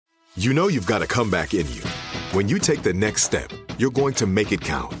You know you've got a comeback in you. When you take the next step, you're going to make it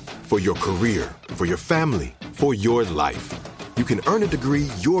count for your career, for your family, for your life. You can earn a degree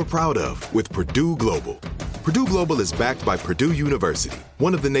you're proud of with Purdue Global. Purdue Global is backed by Purdue University,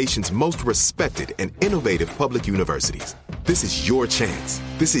 one of the nation's most respected and innovative public universities. This is your chance.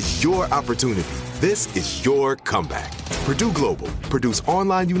 This is your opportunity. This is your comeback. Purdue Global, Purdue's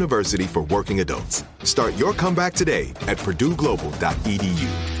online university for working adults. Start your comeback today at purdueglobal.edu.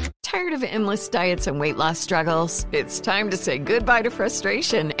 Tired of endless diets and weight loss struggles? It's time to say goodbye to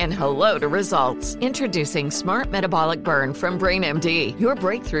frustration and hello to results. Introducing Smart Metabolic Burn from BrainMD, your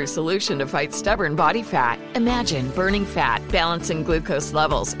breakthrough solution to fight stubborn body fat. Imagine burning fat, balancing glucose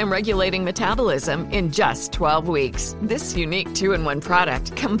levels, and regulating metabolism in just 12 weeks. This unique 2-in-1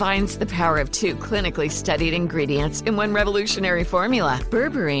 product combines the power of 2 clinically studied ingredients in one revolutionary formula.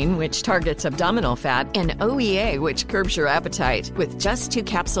 Berberine, which targets abdominal fat, and OEA, which curbs your appetite. With just 2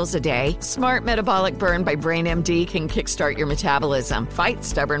 capsules a day, Smart Metabolic Burn by BrainMD can kickstart your metabolism, fight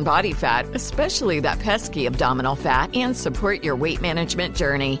stubborn body fat, especially that pesky abdominal fat, and support your weight management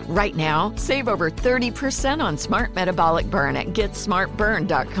journey. Right now, save over 30% on Smart Metabolic Burn at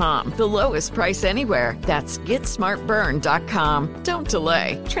GetSmartBurn.com. The lowest price anywhere. That's GetSmartBurn.com. Don't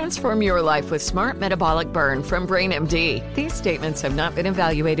delay. Transform your life with Smart Metabolic Burn from BrainMD. These statements have not been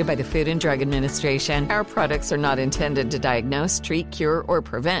evaluated by the Food and Drug Administration. Our products are not intended to diagnose, treat, cure, or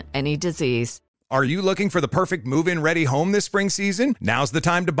prevent any disease. Are you looking for the perfect move-in ready home this spring season? Now's the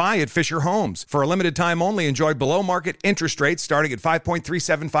time to buy at Fisher Homes. For a limited time only, enjoy below-market interest rates starting at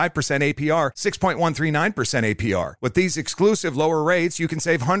 5.375% APR, 6.139% APR. With these exclusive lower rates, you can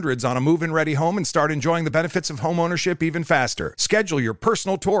save hundreds on a move-in ready home and start enjoying the benefits of homeownership even faster. Schedule your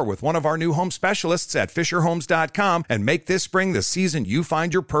personal tour with one of our new home specialists at FisherHomes.com and make this spring the season you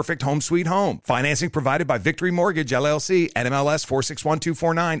find your perfect home sweet home. Financing provided by Victory Mortgage, LLC, NMLS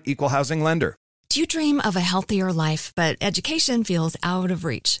 461249, Equal Housing Lender. Do you dream of a healthier life, but education feels out of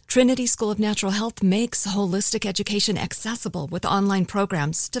reach? Trinity School of Natural Health makes holistic education accessible with online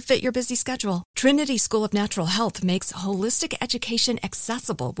programs to fit your busy schedule. Trinity School of Natural Health makes holistic education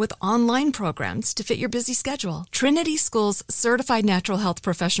accessible with online programs to fit your busy schedule. Trinity School's Certified Natural Health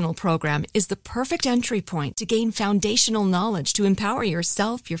Professional Program is the perfect entry point to gain foundational knowledge to empower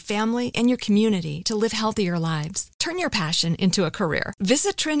yourself, your family, and your community to live healthier lives. Turn your passion into a career.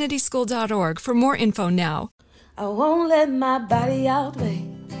 Visit trinityschool.org for more info now. I won't let my body outweigh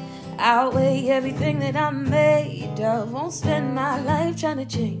everything that I'm made of. Won't spend my life trying to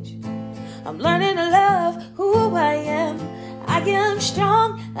change. I'm learning to love who I am. I am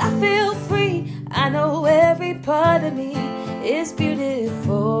strong, I feel free. I know every part of me is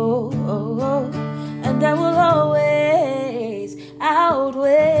beautiful, and I will always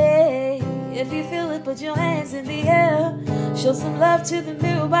outweigh. If you feel it, put your hands in the air. Show some love to the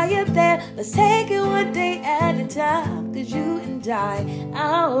mirror while you're there. Let's take it one day at a time, 'cause you and I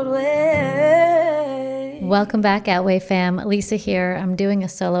outweigh. Welcome back, Outweigh fam. Lisa here. I'm doing a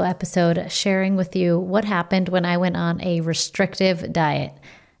solo episode sharing with you what happened when I went on a restrictive diet.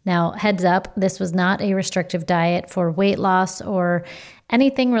 Now, heads up, this was not a restrictive diet for weight loss or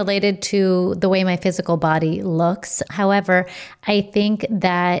anything related to the way my physical body looks. However, I think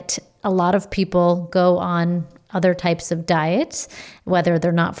that a lot of people go on other types of diets, whether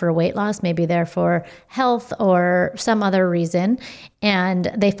they're not for weight loss, maybe they're for health or some other reason,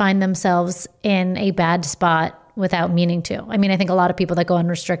 and they find themselves in a bad spot without meaning to. I mean, I think a lot of people that go on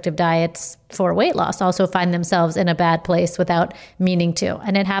restrictive diets for weight loss also find themselves in a bad place without meaning to.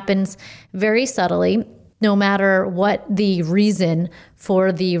 And it happens very subtly, no matter what the reason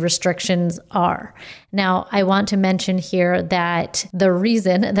for the restrictions are. Now, I want to mention here that the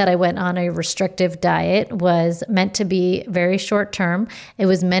reason that I went on a restrictive diet was meant to be very short term. It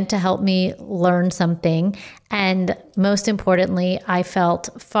was meant to help me learn something. And most importantly, I felt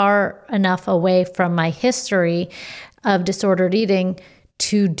far enough away from my history of disordered eating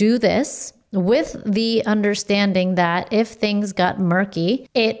to do this with the understanding that if things got murky,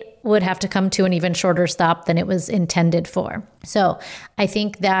 it would have to come to an even shorter stop than it was intended for. So I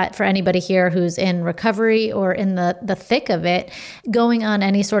think that for anybody here who's in recovery or in the thick of it, going on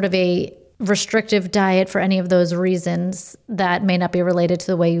any sort of a restrictive diet for any of those reasons that may not be related to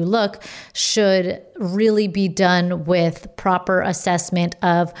the way you look should really be done with proper assessment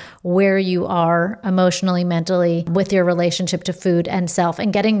of where you are emotionally, mentally, with your relationship to food and self,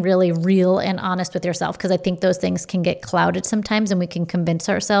 and getting really real and honest with yourself. Because I think those things can get clouded sometimes, and we can convince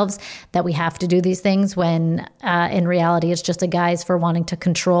ourselves that we have to do these things when in reality, it's just a guise for wanting to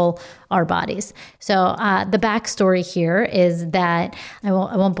control our bodies. So the backstory here is that I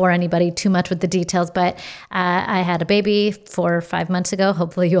won't bore anybody too much with the details, but I had a baby 4 or 5 months ago.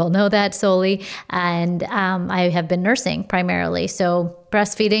 Hopefully you all know that solely. And I have been nursing primarily. So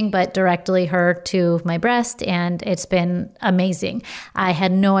breastfeeding, but directly her to my breast. And it's been amazing. I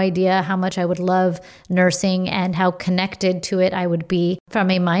had no idea how much I would love nursing and how connected to it I would be from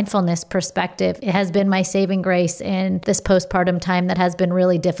a mindfulness perspective. It has been my saving grace in this postpartum time that has been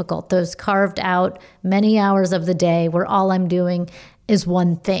really difficult. Those carved out many hours of the day where all I'm doing is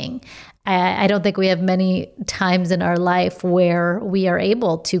one thing. I don't think we have many times in our life where we are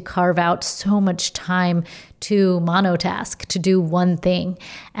able to carve out so much time to monotask, to do one thing.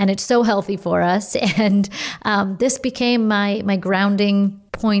 And it's so healthy for us. And this became my grounding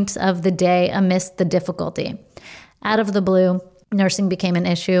point of the day amidst the difficulty. Out of the blue, nursing became an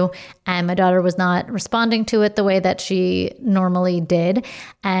issue, and my daughter was not responding to it the way that she normally did.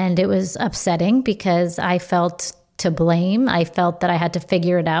 And it was upsetting because I felt to blame. I felt that I had to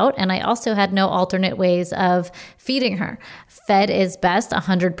figure it out. And I also had no alternate ways of feeding her. Fed is best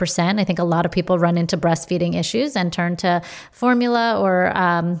 100%. I think a lot of people run into breastfeeding issues and turn to formula or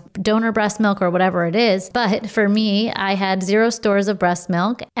donor breast milk or whatever it is. But for me, I had 0 stores of breast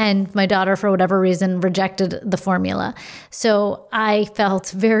milk, and my daughter, for whatever reason, rejected the formula. So I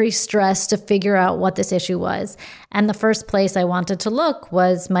felt very stressed to figure out what this issue was. And the first place I wanted to look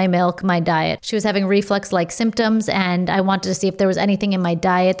was my milk, my diet. She was having reflux-like symptoms, and I wanted to see if there was anything in my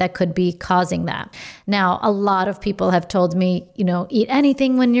diet that could be causing that. Now, a lot of people have told me, eat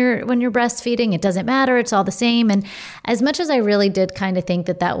anything when you're breastfeeding. It doesn't matter. It's all the same. And as much as I really did kind of think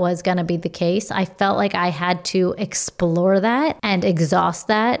that was going to be the case, I felt like I had to explore that and exhaust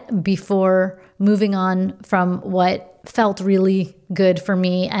that before moving on from what felt really good for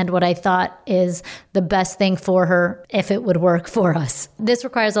me and what I thought is the best thing for her if it would work for us. This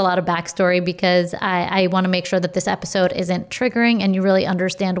requires a lot of backstory because I want to make sure that this episode isn't triggering and you really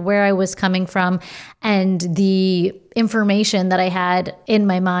understand where I was coming from and the information that I had in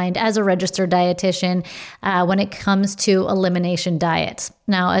my mind as a registered dietitian when it comes to elimination diets.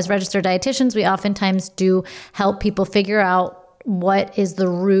 Now, as registered dietitians, we oftentimes do help people figure out what is the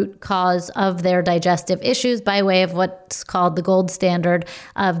root cause of their digestive issues by way of what's called the gold standard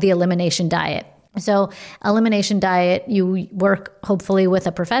of the elimination diet. So elimination diet, you work hopefully with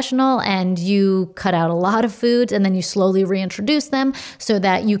a professional and you cut out a lot of foods and then you slowly reintroduce them so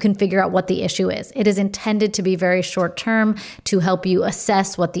that you can figure out what the issue is. It is intended to be very short term to help you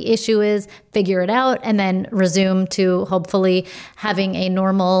assess what the issue is, figure it out, and then resume to hopefully having a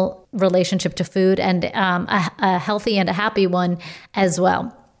normal relationship to food and a healthy and a happy one as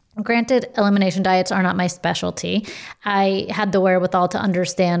well. Granted, elimination diets are not my specialty. I had the wherewithal to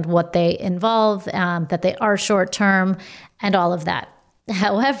understand what they involve, that they are short-term, and all of that.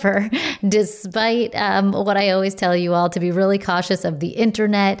 However, despite what I always tell you all to be really cautious of the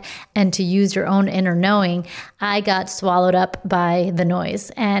internet and to use your own inner knowing, I got swallowed up by the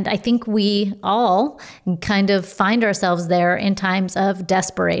noise. And I think we all kind of find ourselves there in times of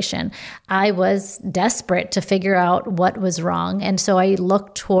desperation. I was desperate to figure out what was wrong. And so I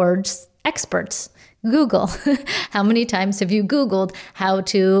looked towards experts. Google. How many times have you Googled how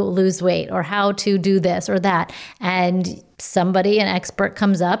to lose weight or how to do this or that? And somebody, an expert,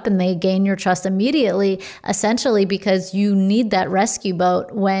 comes up and they gain your trust immediately, essentially because you need that rescue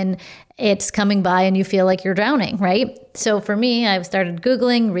boat when it's coming by and you feel like you're drowning, right? So for me, I started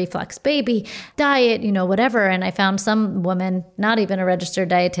Googling reflux baby diet, whatever. And I found some woman, not even a registered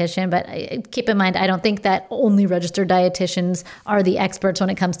dietitian, but keep in mind, I don't think that only registered dietitians are the experts when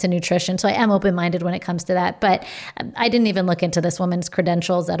it comes to nutrition. So I am open-minded when it comes to that. But I didn't even look into this woman's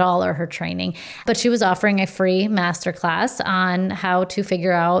credentials at all or her training. But she was offering a free masterclass on how to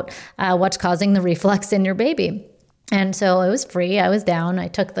figure out what's causing the reflux in your baby. And so it was free. I was down. I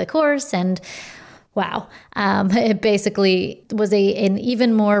took the course and wow. It basically was an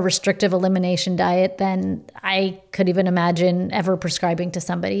even more restrictive elimination diet than I could even imagine ever prescribing to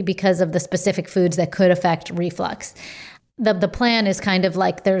somebody because of the specific foods that could affect reflux. The plan is kind of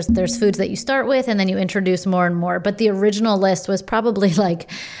like there's foods that you start with and then you introduce more and more. But the original list was probably like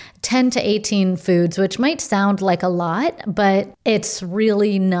 10 to 18 foods, which might sound like a lot, but it's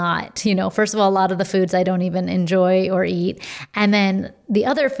really not. First of all, a lot of the foods I don't even enjoy or eat. And then the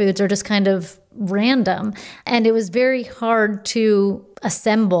other foods are just kind of random. And it was very hard to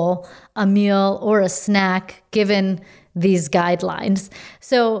assemble a meal or a snack given these guidelines.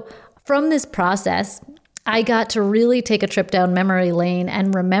 So from this process, I got to really take a trip down memory lane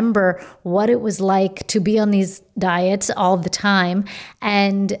and remember what it was like to be on these diets all the time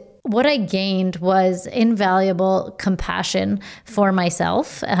and what I gained was invaluable compassion for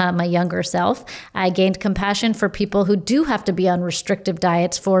myself, my younger self. I gained compassion for people who do have to be on restrictive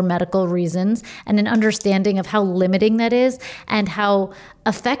diets for medical reasons, and an understanding of how limiting that is and how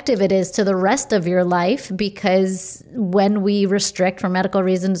effective it is to the rest of your life, because when we restrict for medical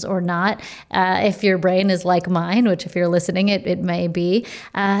reasons or not, if your brain is like mine, which if you're listening, it may be,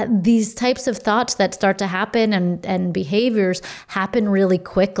 these types of thoughts that start to happen and behaviors happen really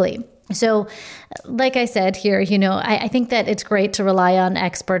quickly. So like I said here, I think that it's great to rely on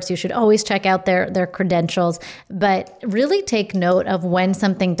experts. You should always check out their credentials, but really take note of when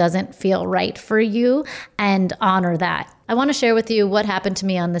something doesn't feel right for you and honor that. I want to share with you what happened to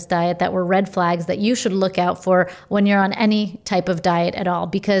me on this diet that were red flags that you should look out for when you're on any type of diet at all,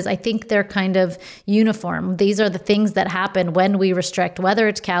 because I think they're kind of uniform. These are the things that happen when we restrict, whether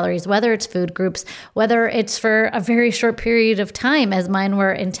it's calories, whether it's food groups, whether it's for a very short period of time, as mine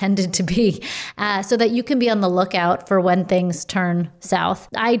were intended to be, so that you can be on the lookout for when things turn south.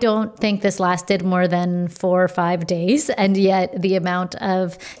 I don't think this lasted more than 4 or 5 days, and yet the amount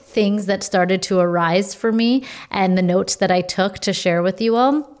of things that started to arise for me and the notes that I took to share with you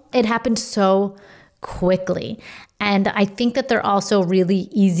all, it happened so quickly. And I think that they're also really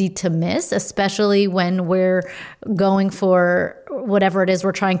easy to miss, especially when we're going for whatever it is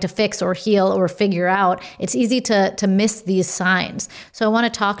we're trying to fix or heal or figure out. It's easy to miss these signs. So I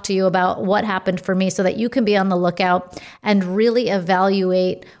want to talk to you about what happened for me so that you can be on the lookout and really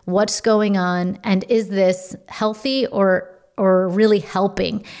evaluate what's going on, and is this healthy or really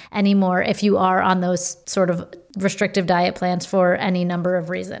helping anymore if you are on those sort of restrictive diet plans for any number of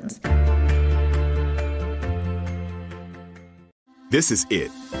reasons. This is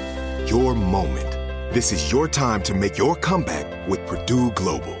it. Your moment. This is your time to make your comeback with Purdue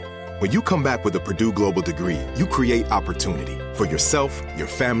Global. When you come back with a Purdue Global degree, you create opportunity for yourself, your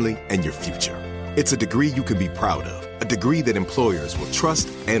family, and your future. It's a degree you can be proud of, a degree that employers will trust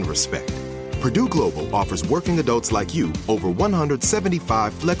and respect. Purdue Global offers working adults like you over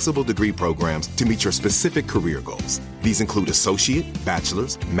 175 flexible degree programs to meet your specific career goals. These include associate,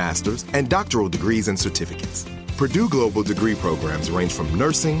 bachelor's, master's, and doctoral degrees and certificates. Purdue Global degree programs range from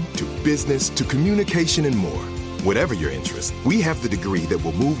nursing to business to communication and more. Whatever your interest, we have the degree that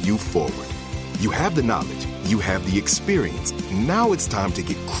will move you forward. You have the knowledge, you have the experience. Now it's time to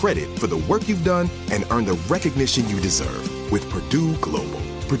get credit for the work you've done and earn the recognition you deserve with Purdue Global,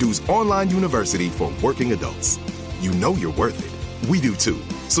 Purdue's online university for working adults. You know you're worth it. We do too.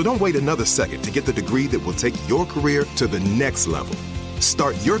 So don't wait another second to get the degree that will take your career to the next level.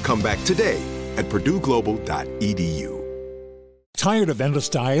 Start your comeback today at purdueglobal.edu. Tired of endless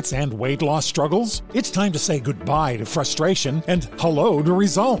diets and weight loss struggles? It's time to say goodbye to frustration and hello to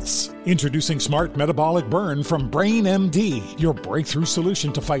results. Introducing Smart Metabolic Burn from Brain MD, your breakthrough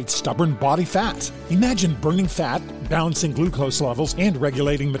solution to fight stubborn body fat. Imagine burning fat, balancing glucose levels, and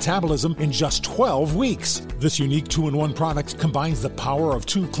regulating metabolism in just 12 weeks. This unique 2-in-1 product combines the power of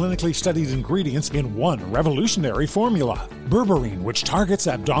 2 clinically studied ingredients in one revolutionary formula. Berberine, which targets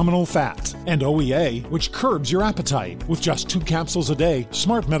abdominal fat, and OEA, which curbs your appetite. With just 2 capsules a day,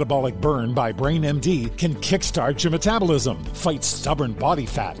 Smart Metabolic Burn by Brain MD can kickstart your metabolism, fight stubborn body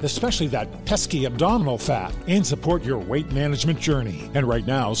fat, especially that pesky abdominal fat, and support your weight management journey. And right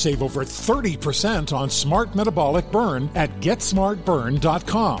now, save over 30% on Smart Metabolic Burn at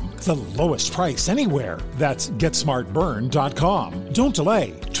GetSmartBurn.com. The lowest price anywhere. That's GetSmartBurn.com. Don't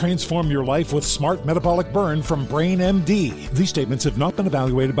delay. Transform your life with Smart Metabolic Burn from Brain MD. These statements have not been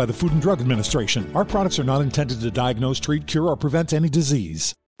evaluated by the Food and Drug Administration. Our products are not intended to diagnose, treat, cure, or prevent any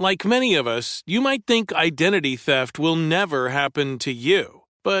disease. Like many of us, you might think identity theft will never happen to you.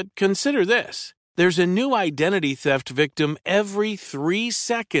 But consider this. There's a new identity theft victim every 3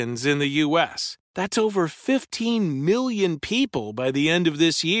 seconds in the U.S. That's over 15 million people by the end of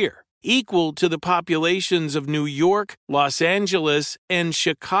this year, equal to the populations of New York, Los Angeles, and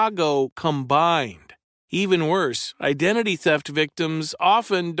Chicago combined. Even worse, identity theft victims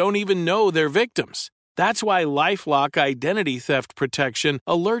often don't even know they're victims. That's why LifeLock Identity Theft Protection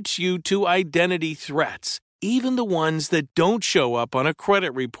alerts you to identity threats, even the ones that don't show up on a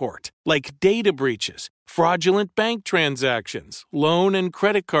credit report, like data breaches, fraudulent bank transactions, loan and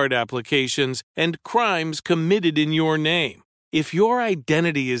credit card applications, and crimes committed in your name. If your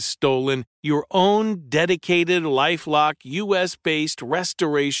identity is stolen, your own dedicated LifeLock U.S.-based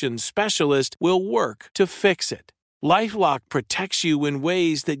restoration specialist will work to fix it. LifeLock protects you in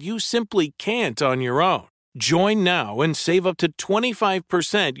ways that you simply can't on your own. Join now and save up to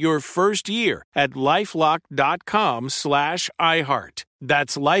 25% your first year at LifeLock.com/iHeart.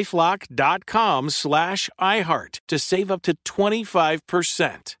 That's LifeLock.com/iHeart to save up to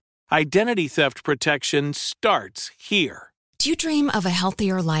 25%. Identity theft protection starts here. Do you dream of a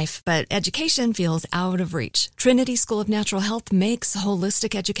healthier life, but education feels out of reach? Trinity School of Natural Health makes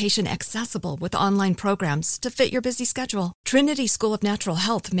holistic education accessible with online programs to fit your busy schedule. Trinity School of Natural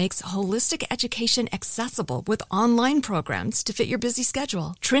Health makes holistic education accessible with online programs to fit your busy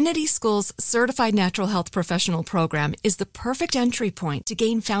schedule. Trinity School's Certified Natural Health Professional Program is the perfect entry point to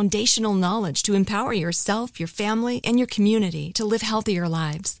gain foundational knowledge to empower yourself, your family, and your community to live healthier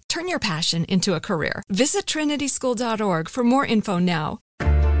lives. Turn your passion into a career. Visit trinityschool.org for more info now.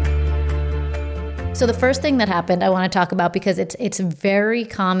 So the first thing that happened I want to talk about, because it's very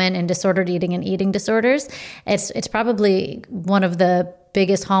common in disordered eating and eating disorders. It's probably one of the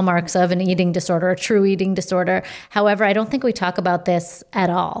biggest hallmarks of an eating disorder, a true eating disorder. However, I don't think we talk about this at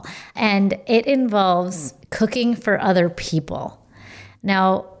all. And it involves cooking for other people.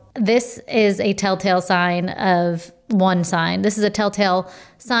 Now, this is a telltale sign of one sign. This is a telltale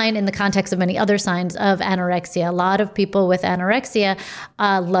sign in the context of many other signs of anorexia. A lot of people with anorexia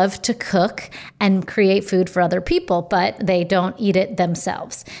love to cook and create food for other people, but they don't eat it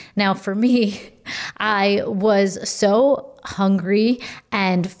themselves. Now, for me, I was so hungry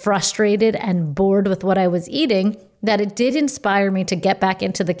and frustrated and bored with what I was eating that it did inspire me to get back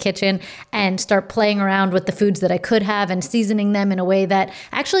into the kitchen and start playing around with the foods that I could have and seasoning them in a way that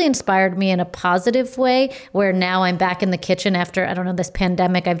actually inspired me in a positive way, where now I'm back in the kitchen after, this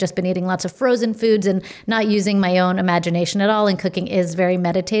pandemic. I've just been eating lots of frozen foods and not using my own imagination at all, and cooking is very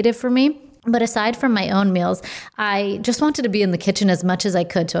meditative for me. But aside from my own meals, I just wanted to be in the kitchen as much as I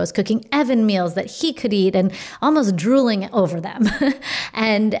could. So I was cooking Evan meals that he could eat and almost drooling over them.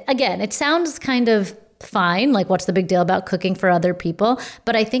 And again, it sounds kind of fine, like what's the big deal about cooking for other people?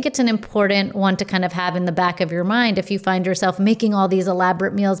 But I think it's an important one to kind of have in the back of your mind if you find yourself making all these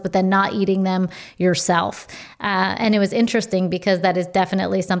elaborate meals, but then not eating them yourself. And it was interesting because that is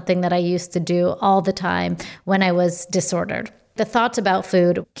definitely something that I used to do all the time when I was disordered. The thoughts about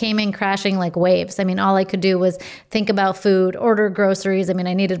food came in crashing like waves. All I could do was think about food, order groceries. I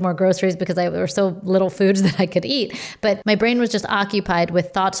needed more groceries because there were so little foods that I could eat. But my brain was just occupied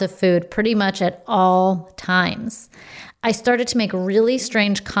with thoughts of food pretty much at all times. I started to make really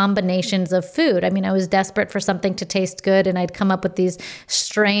strange combinations of food. I was desperate for something to taste good, and I'd come up with these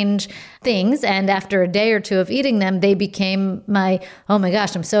strange things. And after a day or two of eating them, they became oh my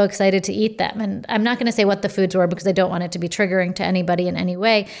gosh, I'm so excited to eat them. And I'm not going to say what the foods were because I don't want it to be triggering to anybody in any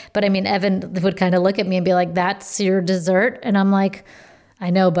way. But Evan would kind of look at me and be like, "That's your dessert?" And I'm like, I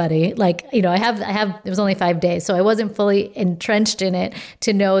know, buddy. I have, it was only 5 days, so I wasn't fully entrenched in it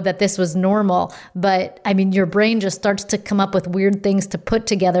to know that this was normal. But your brain just starts to come up with weird things to put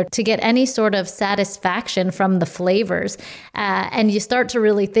together to get any sort of satisfaction from the flavors. And you start to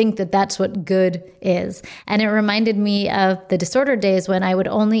really think that that's what good is. And it reminded me of the disorder days when I would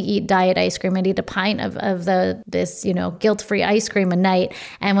only eat diet ice cream. I'd eat a pint of this guilt-free ice cream a night.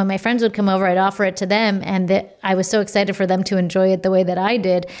 And when my friends would come over, I'd offer it to them. And I was so excited for them to enjoy it the way that I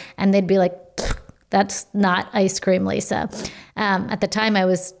did, and they'd be like, "That's not ice cream, Lisa." At the time, I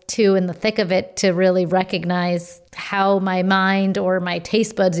was too in the thick of it to really recognize how my mind or my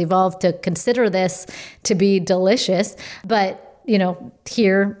taste buds evolved to consider this to be delicious. But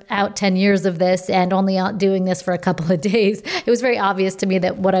here out 10 years of this and only doing this for a couple of days, it was very obvious to me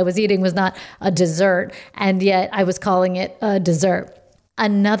that what I was eating was not a dessert, and yet I was calling it a dessert.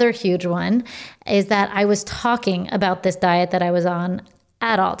 Another huge one is that I was talking about this diet that I was on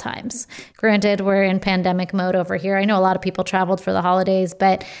at all times. Granted, we're in pandemic mode over here. I know a lot of people traveled for the holidays,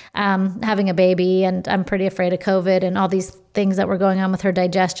 but having a baby, and I'm pretty afraid of COVID and all these things that were going on with her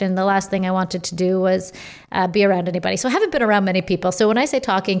digestion, the last thing I wanted to do was be around anybody. So I haven't been around many people. So when I say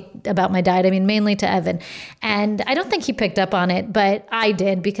talking about my diet, I mean mainly to Evan. And I don't think he picked up on it, but I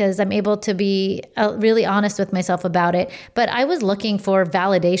did, because I'm able to be really honest with myself about it. But I was looking for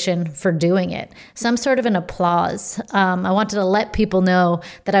validation for doing it, some sort of an applause. I wanted to let people know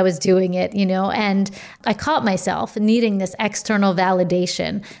that I was doing it, and I caught myself needing this external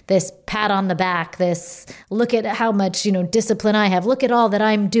validation, this pat on the back, this look at how much, discipline I have. Look at all that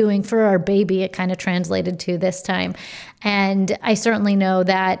I'm doing for our baby. It kind of translated to this time. And I certainly know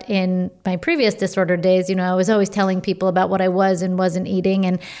that in my previous disorder days, I was always telling people about what I was and wasn't eating.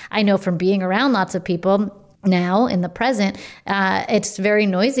 And I know from being around lots of people now in the present, it's very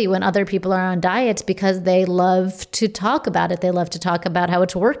noisy when other people are on diets because they love to talk about it. They love to talk about how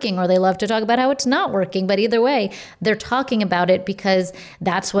it's working, or they love to talk about how it's not working. But either way, they're talking about it because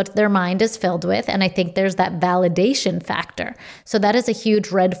that's what their mind is filled with. And I think there's that validation factor. So that is a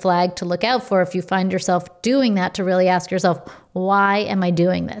huge red flag to look out for if you find yourself doing that, to really ask yourself, why am I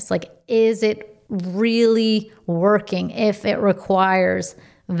doing this? Is it really working if it requires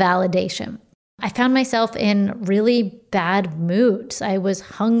validation. I found myself in really bad moods. I was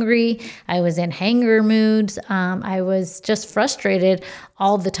hungry. I was in hanger moods. I was just frustrated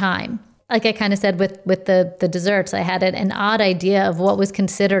all the time. Like I kind of said with the desserts, I had an odd idea of what was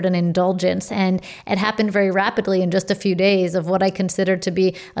considered an indulgence. And it happened very rapidly in just a few days of what I considered to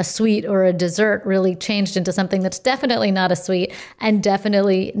be a sweet or a dessert really changed into something that's definitely not a sweet and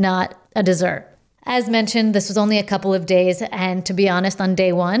definitely not a dessert. As mentioned, this was only a couple of days. And to be honest, on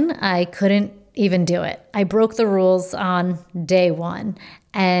day one, I couldn't even do it. I broke the rules on day one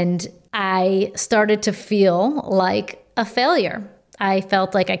and I started to feel like a failure. I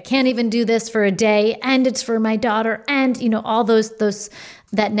felt like I can't even do this for a day and it's for my daughter. And, all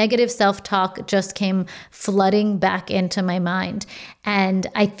that negative self-talk just came flooding back into my mind. And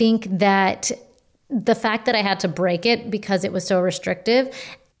I think that the fact that I had to break it because it was so restrictive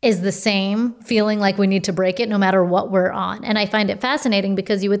is the same feeling like we need to break it no matter what we're on. And I find it fascinating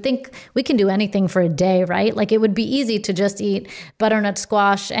because you would think we can do anything for a day, right? Like it would be easy to just eat butternut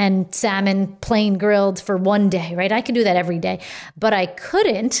squash and salmon plain grilled for one day, right? I could do that every day, but I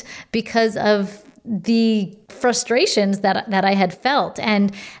couldn't because of the frustrations that I had felt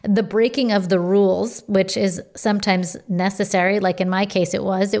and the breaking of the rules, which is sometimes necessary. Like in my case, it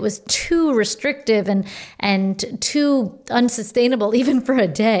was too restrictive and too unsustainable, even for a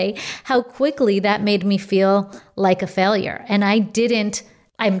day, how quickly that made me feel like a failure. And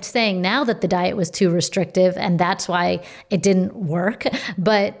I'm saying now that the diet was too restrictive and that's why it didn't work.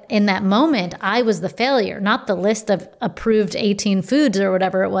 But in that moment, I was the failure, not the list of approved 18 foods or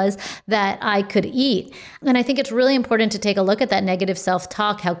whatever it was that I could eat. And I think it's really important to take a look at that negative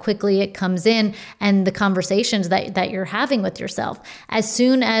self-talk, how quickly it comes in and the conversations that you're having with yourself. As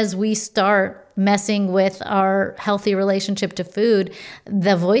soon as we start messing with our healthy relationship to food,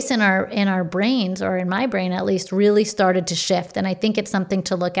 the voice in our brains, or in my brain at least, really started to shift. And I think it's something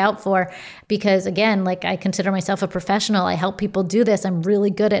to look out for because, again, like I consider myself a professional. I help people do this. I'm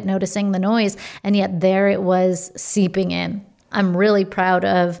really good at noticing the noise. And yet there it was seeping in. I'm really proud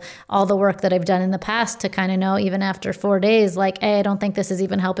of all the work that I've done in the past to kind of know, even after 4 days, like, hey, I don't think this is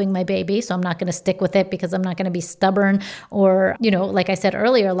even helping my baby. So I'm not going to stick with it because I'm not going to be stubborn. Or, like I said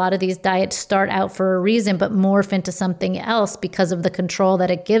earlier, a lot of these diets start out for a reason, but morph into something else because of the control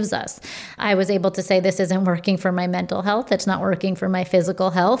that it gives us. I was able to say this isn't working for my mental health. It's not working for my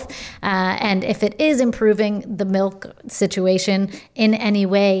physical health. And if it is improving the milk situation in any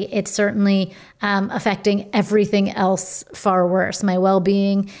way, it's certainly affecting everything else far worse. My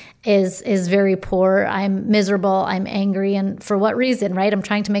well-being is very poor. I'm miserable. I'm angry. And for what reason, right? I'm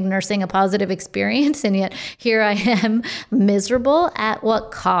trying to make nursing a positive experience. And yet here I am miserable. At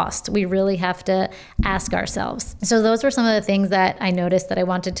what cost? We really have to ask ourselves. So those were some of the things that I noticed that I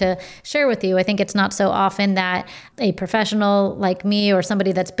wanted to share with you. I think it's not so often that a professional like me or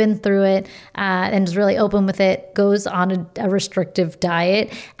somebody that's been through it and is really open with it goes on a restrictive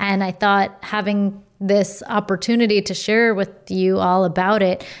diet. And I thought having this opportunity to share with you all about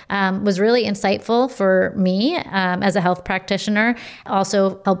it was really insightful for me as a health practitioner,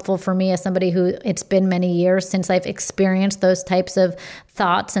 also helpful for me as somebody who it's been many years since I've experienced those types of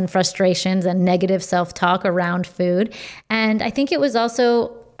thoughts and frustrations and negative self-talk around food. And I think it was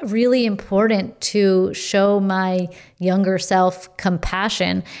also really important to show my younger self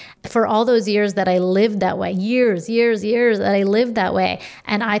compassion for all those years that I lived that way, years that I lived that way.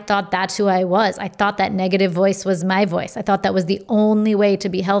 And I thought that's who I was. I thought that negative voice was my voice. I thought that was the only way to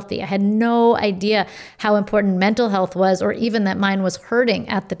be healthy. I had no idea how important mental health was, or even that mine was hurting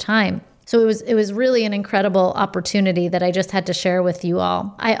at the time. So it was really an incredible opportunity that I just had to share with you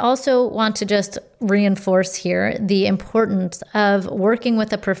all. I also want to just reinforce here the importance of working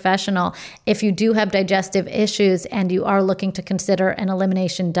with a professional if you do have digestive issues and you are looking to consider an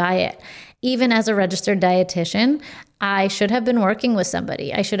elimination diet. Even as a registered dietitian, I should have been working with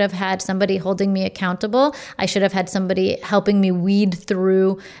somebody. I should have had somebody holding me accountable. I should have had somebody helping me weed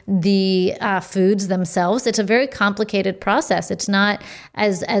through the foods themselves. It's a very complicated process. It's not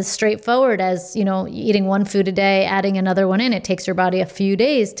as straightforward as, eating one food a day, adding another one in. It takes your body a few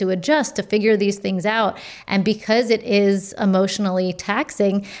days to adjust, to figure these things out. And because it is emotionally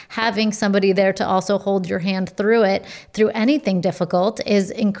taxing, having somebody there to also hold your hand through it, through anything difficult,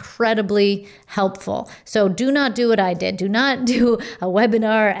 is incredibly helpful. So do not do what I did. Do not do a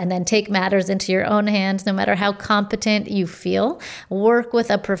webinar and then take matters into your own hands, no matter how competent you feel. Work with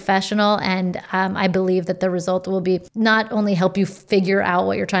a professional, and I believe that the result will be not only help you figure out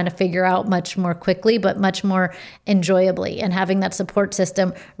what you're trying to figure out much more quickly, but much more enjoyably. And having that support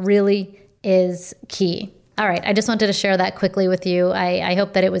system really is key. All right, I just wanted to share that quickly with you. I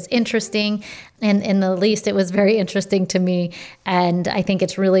hope that it was interesting, and in the least, it was very interesting to me. And I think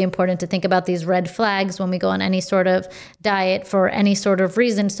it's really important to think about these red flags when we go on any sort of diet for any sort of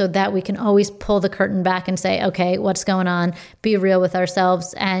reason, so that we can always pull the curtain back and say, okay, what's going on? Be real with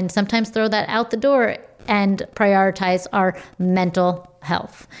ourselves, and sometimes throw that out the door and prioritize our mental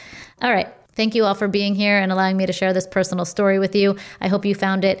health. All right. Thank you all for being here and allowing me to share this personal story with you. I hope you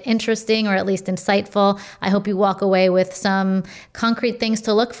found it interesting or at least insightful. I hope you walk away with some concrete things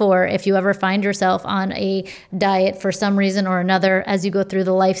to look for if you ever find yourself on a diet for some reason or another. As you go through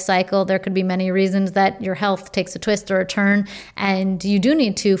the life cycle, there could be many reasons that your health takes a twist or a turn, and you do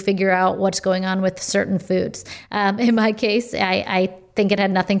need to figure out what's going on with certain foods. In my case, I think it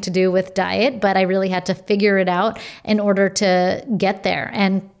had nothing to do with diet, but I really had to figure it out in order to get there.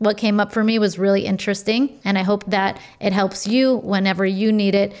 And what came up for me was really interesting. And I hope that it helps you whenever you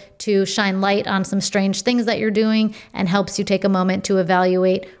need it to shine light on some strange things that you're doing, and helps you take a moment to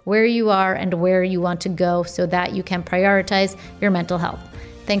evaluate where you are and where you want to go so that you can prioritize your mental health.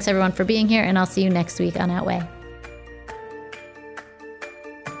 Thanks everyone for being here, and I'll see you next week on Outweigh.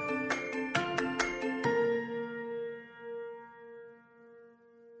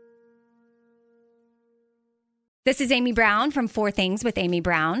 This is Amy Brown from 4 Things with Amy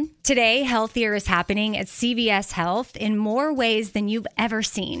Brown. Today, healthier is happening at CVS Health in more ways than you've ever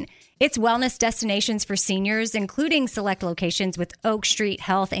seen. It's wellness destinations for seniors, including select locations with Oak Street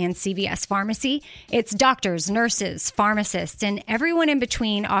Health and CVS Pharmacy. It's doctors, nurses, pharmacists, and everyone in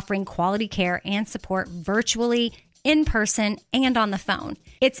between offering quality care and support virtually, in person, and on the phone.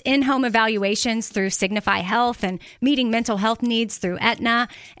 It's in-home evaluations through Signify Health and meeting mental health needs through Aetna.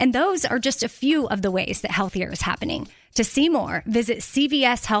 And those are just a few of the ways that healthier is happening. To see more, visit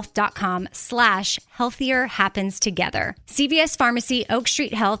cvshealth.com/healthier happens together. CVS Pharmacy, Oak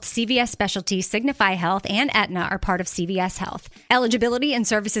Street Health, CVS Specialty, Signify Health, and Aetna are part of CVS Health. Eligibility and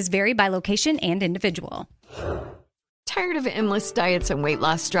services vary by location and individual. Tired of endless diets and weight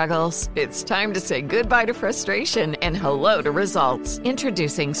loss struggles? It's time to say goodbye to frustration and hello to results.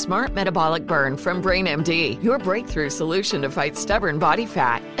 Introducing Smart Metabolic Burn from Brain MD, your breakthrough solution to fight stubborn body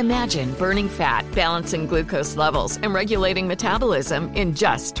fat. Imagine burning fat, balancing glucose levels, and regulating metabolism in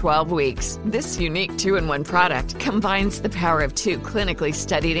just 12 weeks. This unique 2-in-1 product combines the power of 2 clinically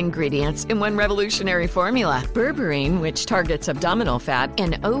studied ingredients in one revolutionary formula. Berberine, which targets abdominal fat,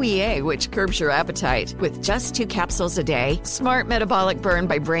 and OEA, which curbs your appetite. With just 2 capsules a day, Smart Metabolic Burn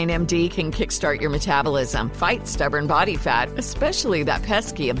by Brain MD can kickstart your metabolism, fight stubborn body fat, especially that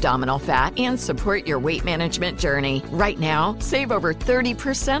pesky abdominal fat, and support your weight management journey. Right now, save over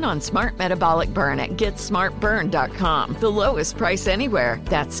 30% on Smart Metabolic Burn at GetSmartBurn.com. The lowest price anywhere.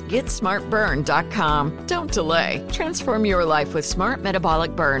 That's GetSmartBurn.com. Don't delay. Transform your life with Smart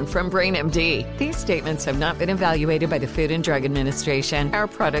Metabolic Burn from Brain MD. These statements have not been evaluated by the Food and Drug Administration. Our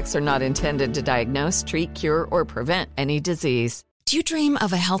products are not intended to diagnose, treat, cure, or prevent any disease. Do you dream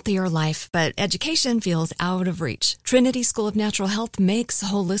of a healthier life, but education feels out of reach? Trinity School of Natural Health makes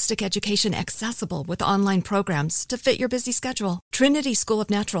holistic education accessible with online programs to fit your busy schedule. Trinity School of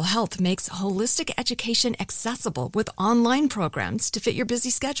Natural Health makes holistic education accessible with online programs to fit your busy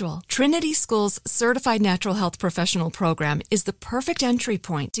schedule. Trinity School's Certified Natural Health Professional Program is the perfect entry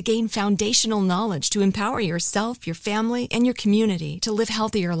point to gain foundational knowledge to empower yourself, your family, and your community to live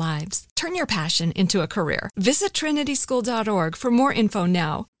healthier lives. Turn your passion into a career. Visit trinityschool.org for more info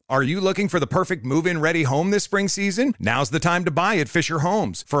now. Are you looking for the perfect move-in ready home this spring season? Now's the time to buy at Fisher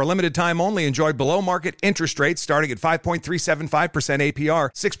Homes. For a limited time only, enjoy below-market interest rates starting at 5.375% APR,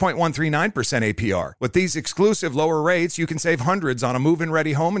 6.139% APR. With these exclusive lower rates, you can save hundreds on a move-in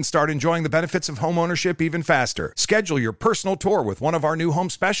ready home and start enjoying the benefits of home ownership even faster. Schedule your personal tour with one of our new home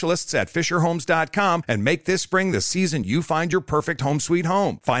specialists at FisherHomes.com and make this spring the season you find your perfect home sweet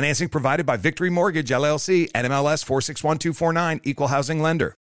home. Financing provided by Victory Mortgage, LLC, NMLS 461249, Equal Housing Lender.